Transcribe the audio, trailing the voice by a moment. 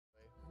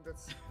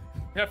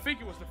Yeah, I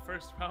think it was the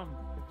first round,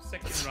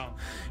 second round.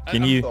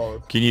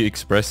 Can you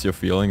express your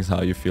feelings,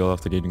 how you feel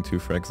after getting 2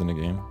 frags in a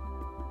game?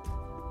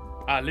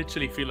 I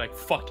literally feel like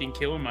fucking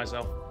killing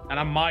myself, and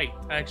I might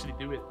actually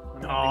do it.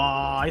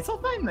 Oh, it's all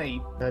fine,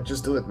 mate. Yeah,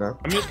 just do it, man.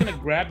 I'm just gonna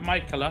grab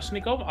my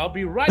Kalashnikov. I'll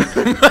be right.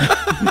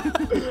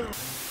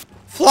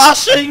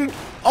 Flashing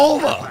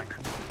over.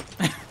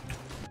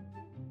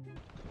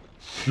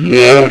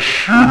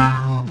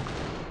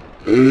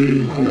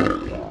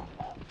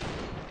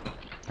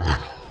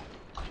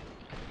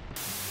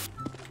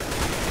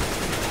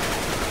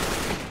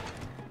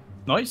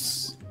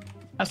 Nice.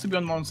 Has to be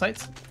on one side.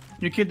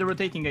 You killed the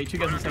rotating guy. 2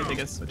 guys inside, I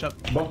guess. Watch out.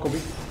 Bomb, Kobe.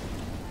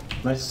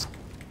 Nice.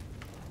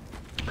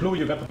 Clue,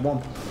 you got the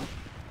bomb.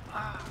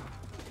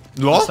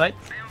 What? Side.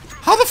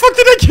 How the fuck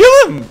did I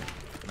kill him?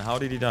 And how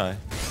did he die?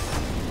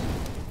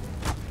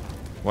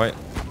 Wait.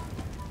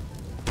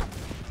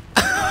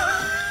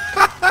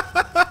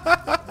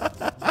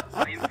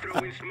 I'm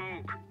throwing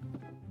smoke.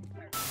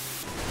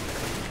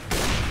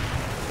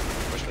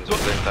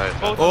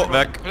 Oh,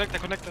 back.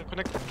 Connector.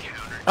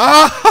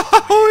 Ah!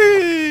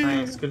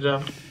 Nice, good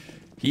job.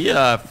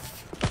 Here.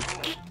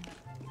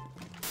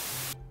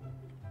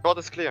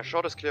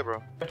 Short is clear,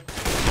 bro.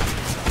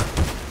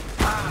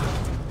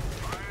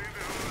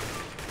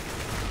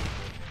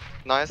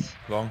 Nice.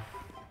 Long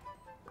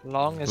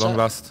Long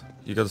last.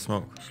 You got the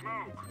smoke.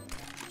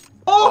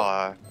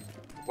 Oh!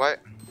 Wait.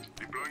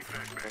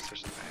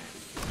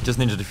 Just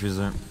ninja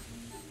diffuser.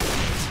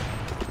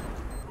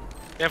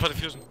 Yeah, for the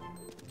fusion.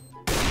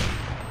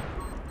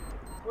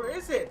 Where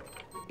is it?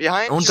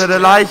 Behind Unter you. der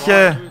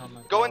Leiche.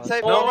 Go and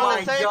save. Oh Go run my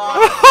and save.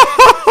 God.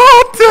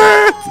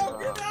 Dude! Oh,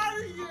 get out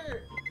of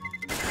here!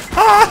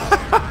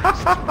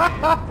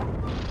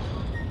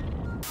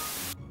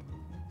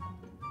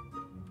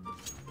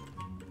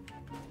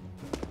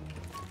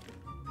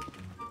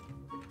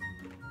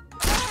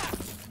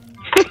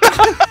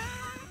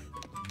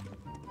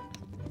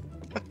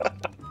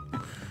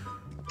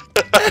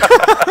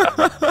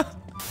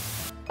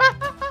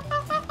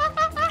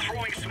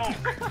 Throwing smoke.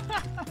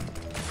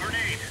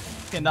 Grenade.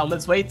 Okay, now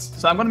let's wait.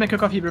 So I'm gonna make a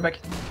coffee, be back.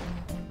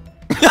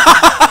 Grenade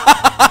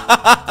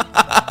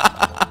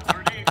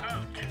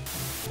out.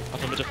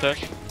 Warte mit der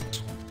Flash.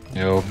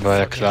 Jo, war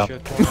ja klar.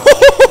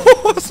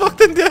 Was macht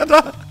denn der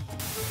da?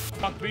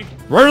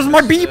 Where is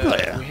my B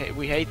player?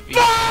 We hate B.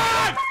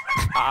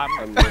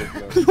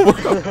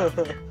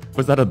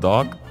 Was that a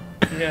dog?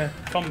 Yeah,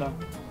 calm down.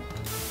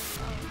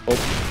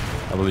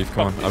 I believe,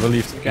 come on. I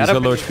believe. He's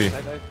got low HP.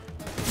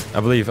 I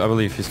believe.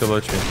 He's got low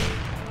HP.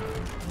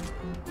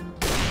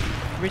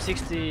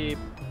 360.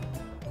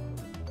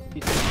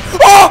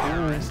 Oh!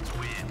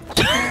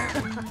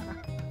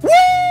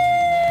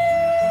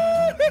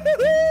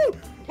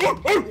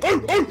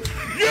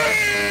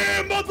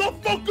 Yeah,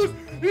 motherfuckers!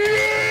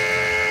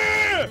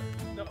 Yeah!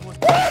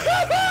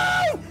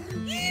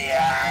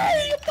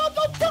 Yeah, you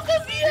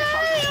motherfuckers!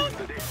 Yeah!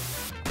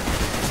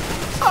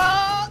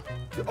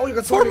 Oh, you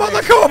got Poor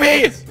mother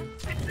Kobe!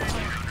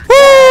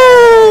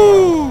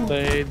 Woo!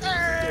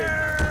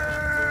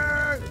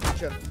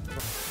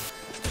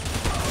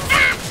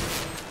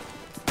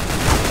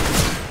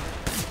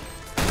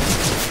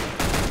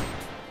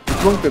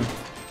 Drunken. To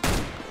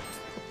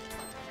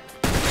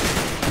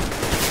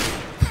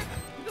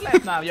the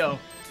left now, yo. To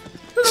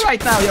the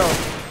right now, yo.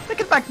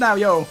 Take it back now,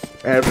 yo.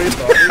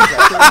 Everybody.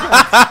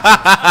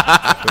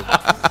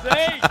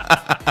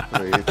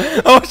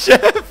 Oh,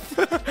 chef!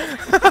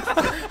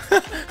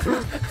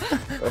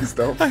 That's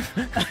dope.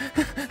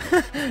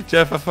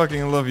 Jeff, I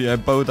fucking love you. I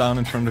bow down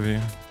in front of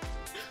you.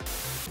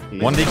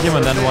 One DQ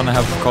and then one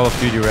have Call of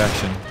Duty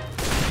reaction.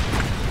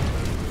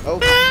 Oh.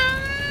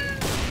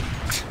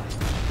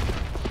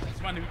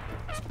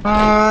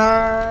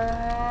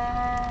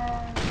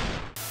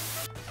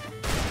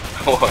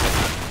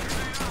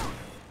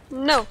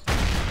 No.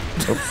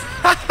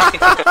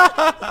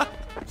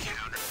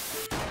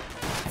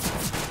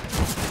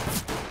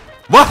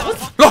 What?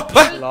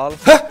 Lol.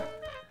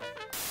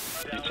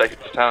 You take it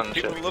to town and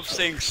People shit. love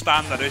saying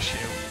standard issue.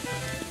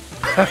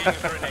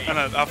 And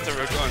then after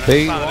we're going,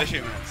 standard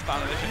issue, man.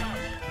 Standard issue.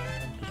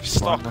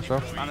 Stop.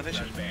 Standard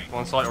issue.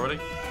 One site already.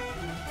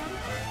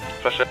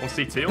 Flash it. One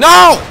CT.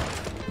 No!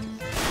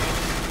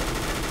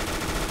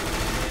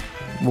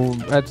 Well,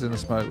 heads in the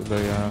smoke with the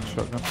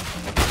shotgun.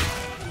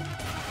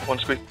 One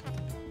squeeze.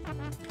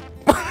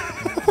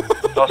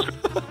 Last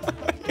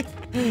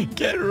squeeze.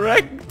 Get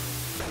wrecked!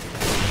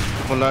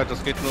 Tut mir leid,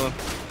 das geht nur.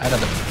 Einer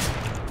da.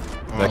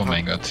 Oh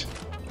mein Gott.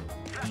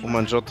 Oh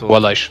mein Giotto.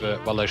 Wallah, ich schwör,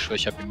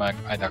 ich hab ihm mal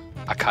eine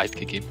Arcade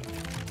gegeben.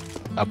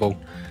 Abo.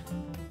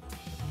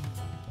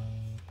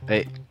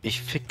 Ey,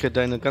 ich ficke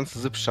deine ganze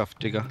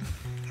Sippschaft, Digga.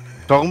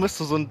 Warum bist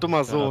du so ein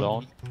dummer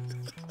Sohn?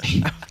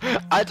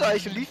 Alter,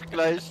 ich lief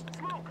gleich.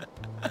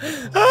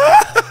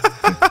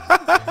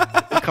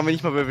 Ich kann mich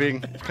nicht mal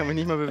bewegen.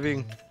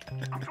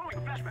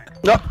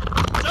 Ja.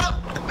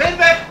 Bin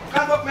weg!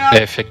 Kein Bock mehr!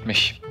 Der fickt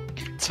mich.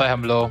 2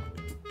 haben low.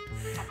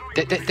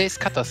 Der ist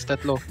Cutters, der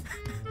hat low.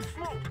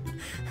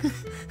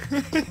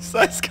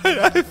 Sei es kein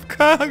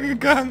AFK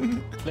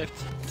gegangen. Lebt.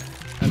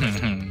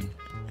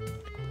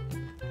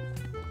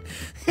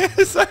 Er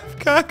ist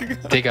AFK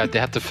gegangen. Digga,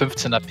 der hatte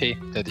 15 AP,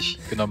 der dich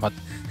genommen hat.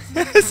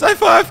 Er ist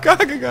einfach AFK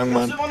gegangen,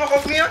 Mann. Immer noch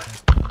auf mir?